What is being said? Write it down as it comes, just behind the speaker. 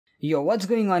Yo, what's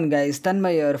going on guys,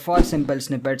 Tanmay here for Simple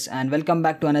Snippets and welcome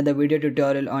back to another video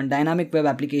tutorial on dynamic web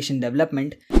application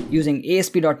development using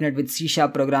ASP.NET with C#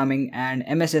 programming and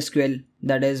MS SQL,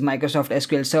 that is Microsoft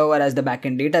SQL Server as the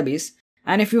backend database.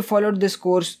 And if you followed this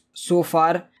course so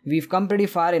far, we've come pretty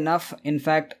far enough. In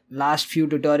fact, last few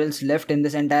tutorials left in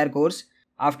this entire course,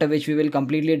 after which we will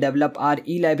completely develop our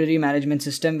e-library management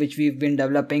system which we've been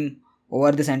developing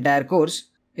over this entire course.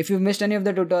 If you've missed any of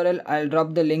the tutorial, I'll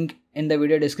drop the link in the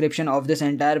video description of this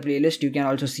entire playlist. You can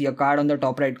also see a card on the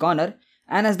top right corner.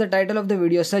 And as the title of the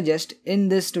video suggests, in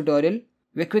this tutorial,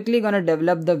 we're quickly gonna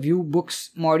develop the view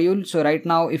books module. So right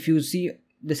now, if you see,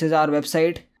 this is our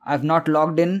website. I've not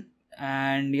logged in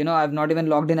and I've not even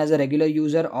logged in as a regular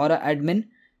user or an admin.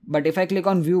 But if I click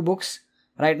on view books,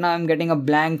 right now I'm getting a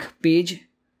blank page.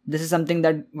 This is something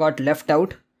that got left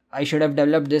out. I should have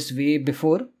developed this way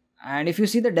before. And if you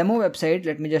see the demo website,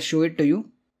 let me just show it to you.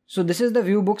 So this is the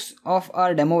view books of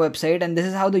our demo website and this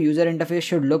is how the user interface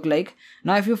should look like.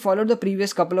 Now if you followed the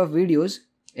previous couple of videos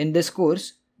in this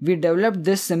course, we developed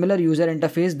this similar user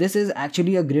interface. This is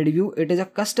actually a grid view. It is a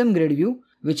custom grid view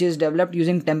which is developed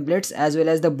using templates as well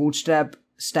as the bootstrap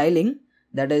styling.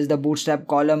 That is the bootstrap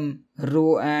column,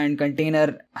 row and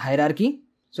container hierarchy.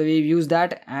 So we've used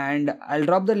that and I'll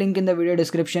drop the link in the video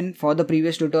description for the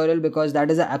previous tutorial because that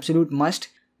is an absolute must.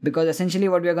 Because essentially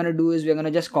what we're going to do is we're going to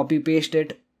just copy paste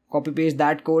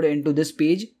that code into this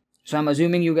page. So I'm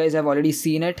assuming you guys have already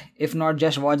seen it. If not,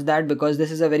 just watch that because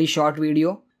this is a very short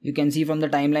video. You can see from the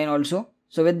timeline also.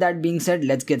 So with that being said,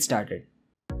 let's get started.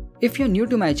 If you're new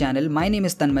to my channel, my name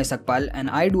is Tanmay Sakpal and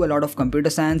I do a lot of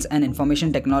computer science and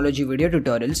information technology video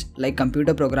tutorials like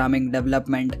computer programming,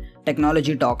 development,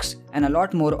 technology talks and a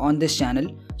lot more on this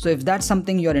channel. So if that's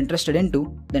something you're interested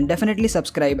into, then definitely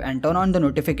subscribe and turn on the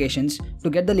notifications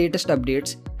to get the latest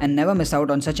updates and never miss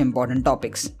out on such important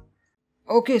topics.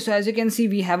 Okay, so as you can see,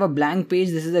 we have a blank page.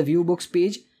 This is a view books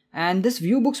page and this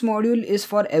view books module is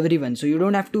for everyone. So you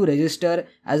don't have to register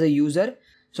as a user.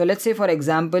 So let's say for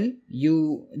example,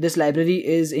 this library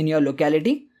is in your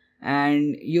locality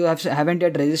and you haven't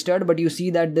yet registered, but you see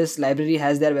that this library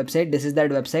has their website. This is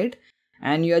that website.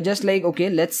 And you're just like, okay,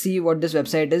 let's see what this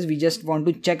website is. We just want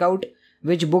to check out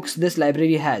which books this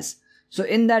library has. So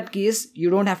in that case, you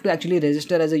don't have to actually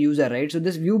register as a user, right? So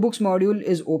this view books module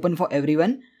is open for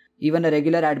everyone. Even a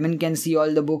regular admin can see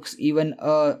all the books. Even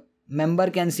a member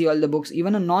can see all the books.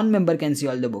 Even a non-member can see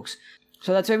all the books.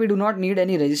 So that's why we do not need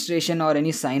any registration or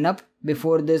any sign up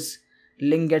before this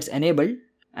link gets enabled.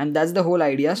 And that's the whole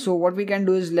idea. So what we can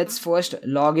do is let's first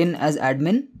log in as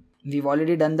admin. We've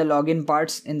already done the login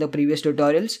parts in the previous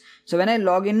tutorials. So when I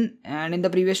log in and in the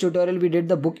previous tutorial, we did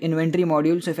the book inventory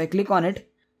module. So if I click on it,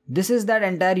 this is that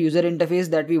entire user interface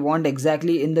that we want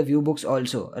exactly in the view books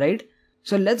also, right?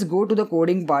 So let's go to the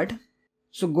coding part.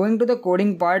 So going to the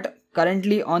coding part,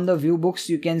 currently on the view books,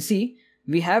 you can see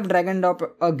we have drag and drop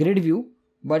a grid view,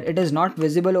 but it is not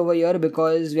visible over here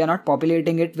because we are not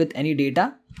populating it with any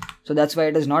data. So that's why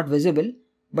it is not visible.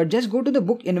 But just go to the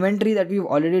book inventory that we've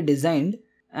already designed.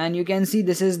 And you can see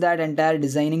this is that entire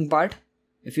designing part.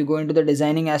 If you go into the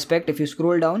designing aspect, if you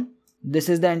scroll down, this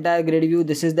is the entire grid view.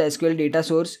 This is the SQL data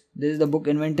source. This is the book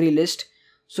inventory list.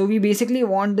 So we basically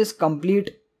want this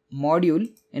complete module.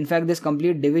 In fact, this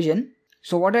complete division.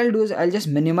 So what I'll do is I'll just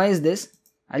minimize this.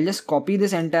 I'll just copy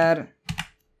this entire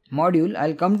module.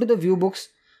 I'll come to the view books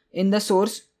in the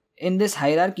source in this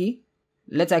hierarchy.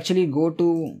 Let's actually go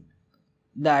to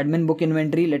the admin book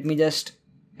inventory. Let me just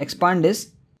expand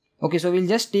this. Okay, so we'll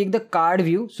just take the card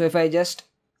view. So if I just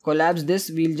collapse this,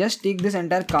 we'll just take this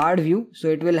entire card view. So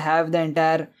it will have the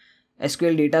entire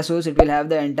SQL data source. It will have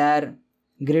the entire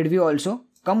grid view also.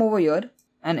 Come over here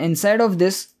and inside of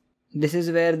this, this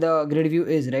is where the grid view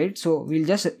is, right? So we'll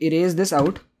just erase this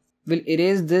out. We'll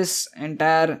erase this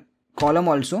entire column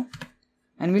also.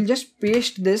 And we'll just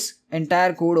paste this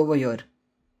entire code over here.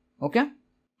 Okay.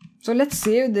 So let's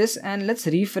save this and let's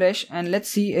refresh and let's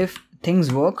see if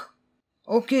things work.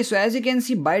 Okay, so as you can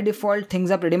see, by default,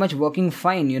 things are pretty much working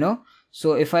fine,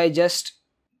 So if I just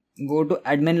go to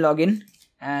admin login,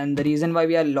 and the reason why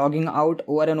we are logging out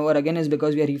over and over again is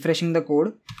because we are refreshing the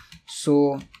code.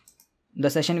 So the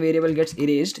session variable gets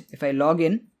erased. If I log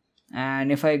in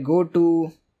and if I go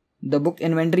to the book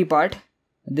inventory part,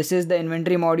 this is the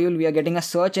inventory module. We are getting a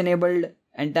search enabled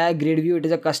entire grid view. It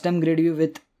is a custom grid view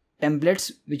with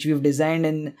templates which we've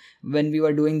designed when we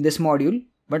were doing this module.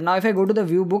 But now if I go to the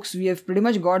view books, we have pretty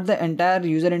much got the entire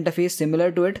user interface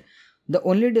similar to it. The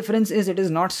only difference is it is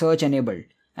not search enabled.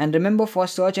 And remember, for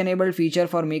search enabled feature,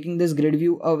 for making this grid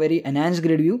view a very enhanced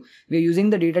grid view, we are using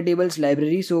the data tables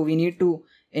library. So we need to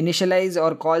initialize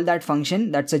or call that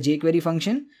function. That's a jQuery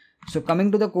function. So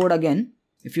coming to the code again,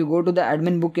 if you go to the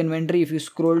admin book inventory, if you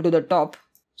scroll to the top,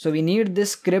 so we need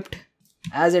this script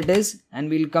as it is, and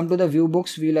we'll come to the view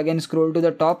books. We'll again scroll to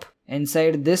the top.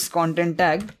 Inside this content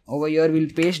tag over here, we'll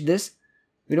paste this.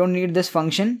 We don't need this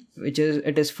function, it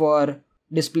is for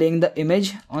displaying the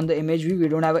image on the image view. We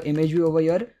don't have an image view over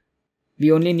here.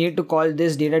 We only need to call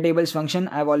this data tables function.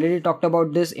 I've already talked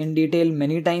about this in detail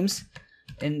many times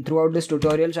throughout this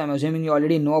tutorial, so I'm assuming you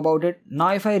already know about it. Now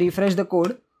if I refresh the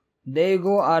code, there you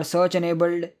go, our search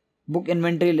enabled book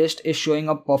inventory list is showing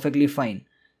up perfectly fine.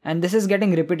 And this is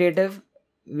getting repetitive.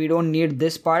 We don't need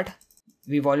this part.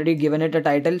 We've already given it a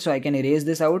title, so I can erase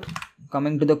this out.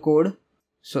 Coming to the code,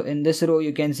 so in this row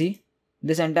you can see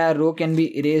this entire row can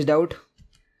be erased out.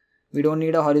 We don't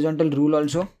need a horizontal rule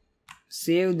also.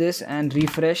 Save this and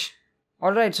refresh.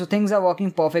 Alright, so things are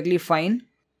working perfectly fine.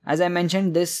 As I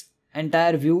mentioned, this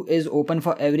entire view is open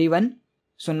for everyone.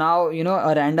 So now,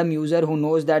 a random user who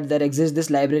knows that there exists this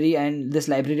library and this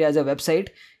library as a website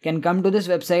can come to this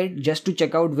website just to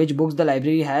check out which books the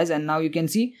library has. And now you can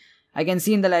see, I can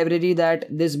see in the library that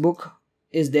this book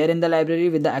is there in the library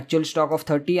with the actual stock of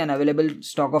 30 and available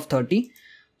stock of 30.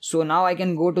 So now I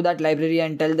can go to that library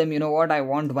and tell them, I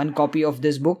want one copy of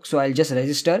this book. So I'll just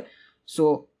register.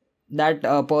 So that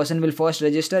person will first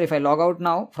register. If I log out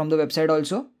now from the website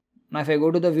also, now if I go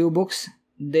to the view books,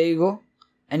 there you go.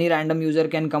 Any random user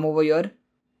can come over here.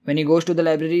 When he goes to the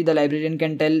library, the librarian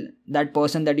can tell that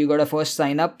person that you gotta first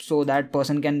sign up, so that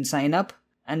person can sign up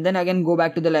and then again go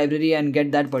back to the library and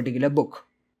get that particular book.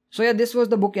 So yeah, this was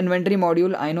the book inventory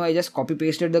module. I know I just copy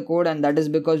pasted the code, and that is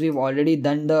because we've already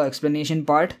done the explanation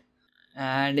part.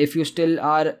 And if you still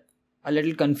are a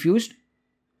little confused,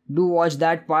 do watch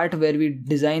that part where we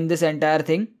design this entire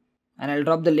thing, and I'll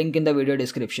drop the link in the video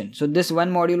description. So this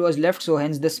one module was left, so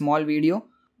hence this small video.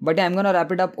 But yeah, I'm gonna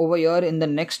wrap it up over here. In the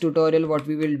next tutorial, what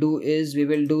we will do is we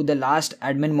will do the last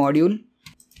admin module,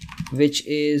 which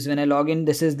is when I log in,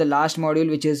 this is the last module,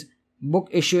 which is book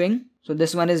issuing. So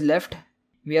this one is left.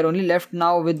 We are only left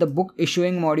now with the book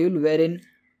issuing module, wherein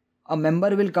a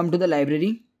member will come to the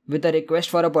library with a request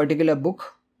for a particular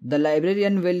book. The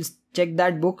librarian will check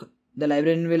that book. The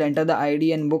librarian will enter the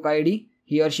ID and book ID.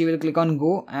 He or she will click on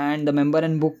go, and the member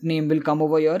and book name will come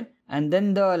over here, and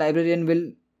then the librarian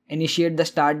will initiate the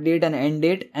start date and end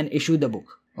date and issue the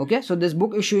book. Okay, so this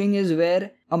book issuing is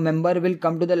where a member will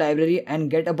come to the library and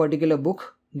get a particular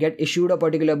book, get issued a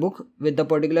particular book with the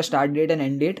particular start date and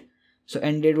end date. So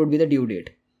end date would be the due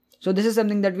date. So this is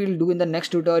something that we'll do in the next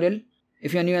tutorial.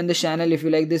 If you're new on this channel, if you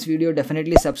like this video,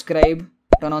 definitely subscribe,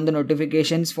 turn on the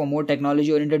notifications for more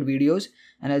technology oriented videos,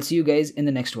 and I'll see you guys in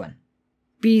the next one.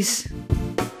 Peace.